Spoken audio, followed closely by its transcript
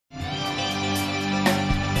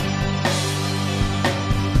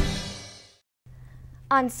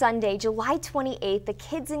On Sunday, July 28th, the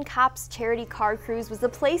Kids Kops Charity Car Cruise was the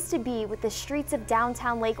place to be, with the streets of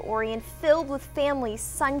downtown Lake Orion filled with families,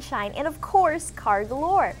 sunshine, and of course, car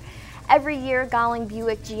galore. Every year, Golling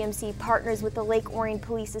Buick GMC partners with the Lake Orion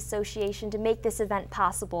Police Association to make this event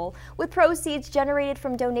possible, with proceeds generated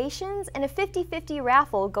from donations and a 50-50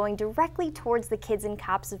 raffle going directly towards the Kids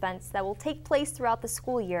Kops events that will take place throughout the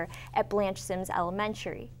school year at Blanche Sims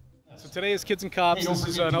Elementary. So today is Kids Kops. This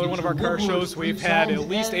is another one of our car shows. We've had at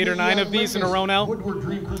least 8 or 9 of these in a row now.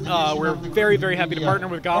 We're very, very happy to partner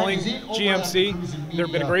with Golling GMC.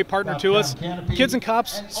 They've been a great partner to us. Kids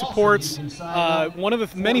Kops supports one of the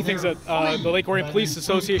many things that the Lake Orion Police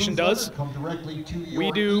Association does.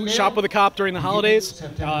 We do Shop with a Cop during the holidays.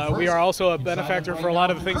 We are also a benefactor for a lot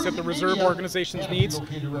of the things that the reserve organizations needs.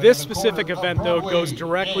 This specific event, though, goes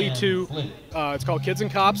directly to, it's called Kids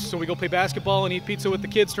Kops, so we go play basketball and eat pizza with the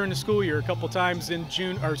kids during the school year a couple times in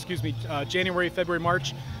January, February,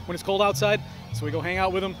 March when it's cold outside. So we go hang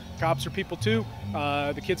out with them. Cops are people too.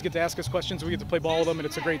 The kids get to ask us questions. We get to play ball with them, and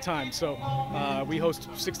it's a great time. So we host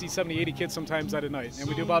 60, 70, 80 kids sometimes at a night, and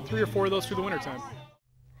we do about 3 or 4 of those through the wintertime.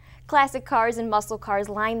 Classic cars and muscle cars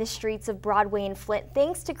line the streets of Broadway and Flint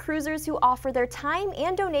thanks to cruisers who offer their time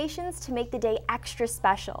and donations to make the day extra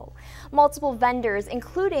special. Multiple vendors,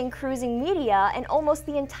 including cruising media and almost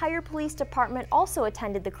the entire police department, also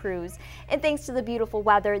attended the cruise. And thanks to the beautiful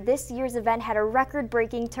weather, this year's event had a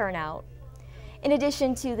record-breaking turnout. In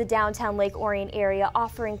addition to the downtown Lake Orion area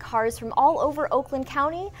offering cars from all over Oakland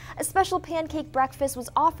County, a special pancake breakfast was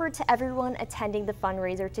offered to everyone attending the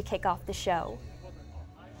fundraiser to kick off the show.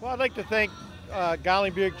 Well, I'd like to thank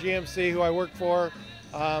Golling Buick GMC, who I work for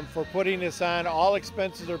putting this on. All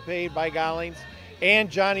expenses are paid by Gollings and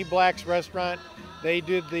Johnny Black's restaurant. They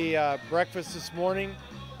did the breakfast this morning,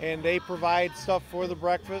 and they provide stuff for the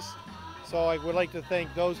breakfast. So I would like to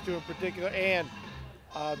thank those two in particular, and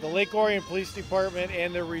the Lake Orion Police Department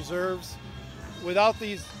and their reserves. Without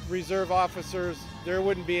these reserve officers, there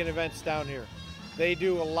wouldn't be an events down here. They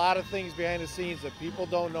do a lot of things behind the scenes that people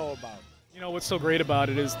don't know about. You know what's so great about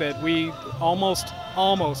it is that we almost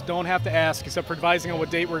don't have to ask, except for advising on what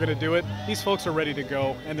date we're going to do it. These folks are ready to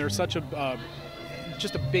go, and they're such a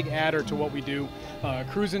just a big adder to what we do.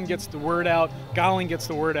 Cruising gets the word out, Golling gets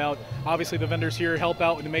the word out. Obviously the vendors here help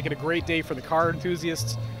out to make it a great day for the car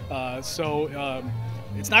enthusiasts.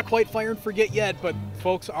 It's not quite fire and forget yet, but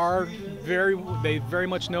folks are they very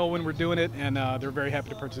much know when we're doing it, and they're very happy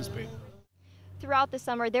to participate. Throughout the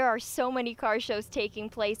summer, there are so many car shows taking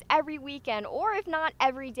place every weekend, or if not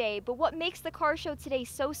every day. But what makes the car show today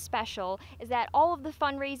so special is that all of the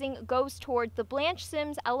fundraising goes towards the Blanche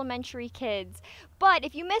Sims Elementary kids. But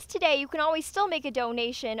if you missed today, you can always still make a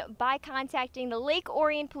donation by contacting the Lake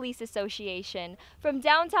Orion Police Association. From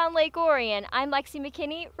downtown Lake Orion, I'm Lexi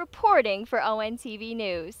McKinney reporting for ONTV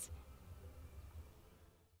News.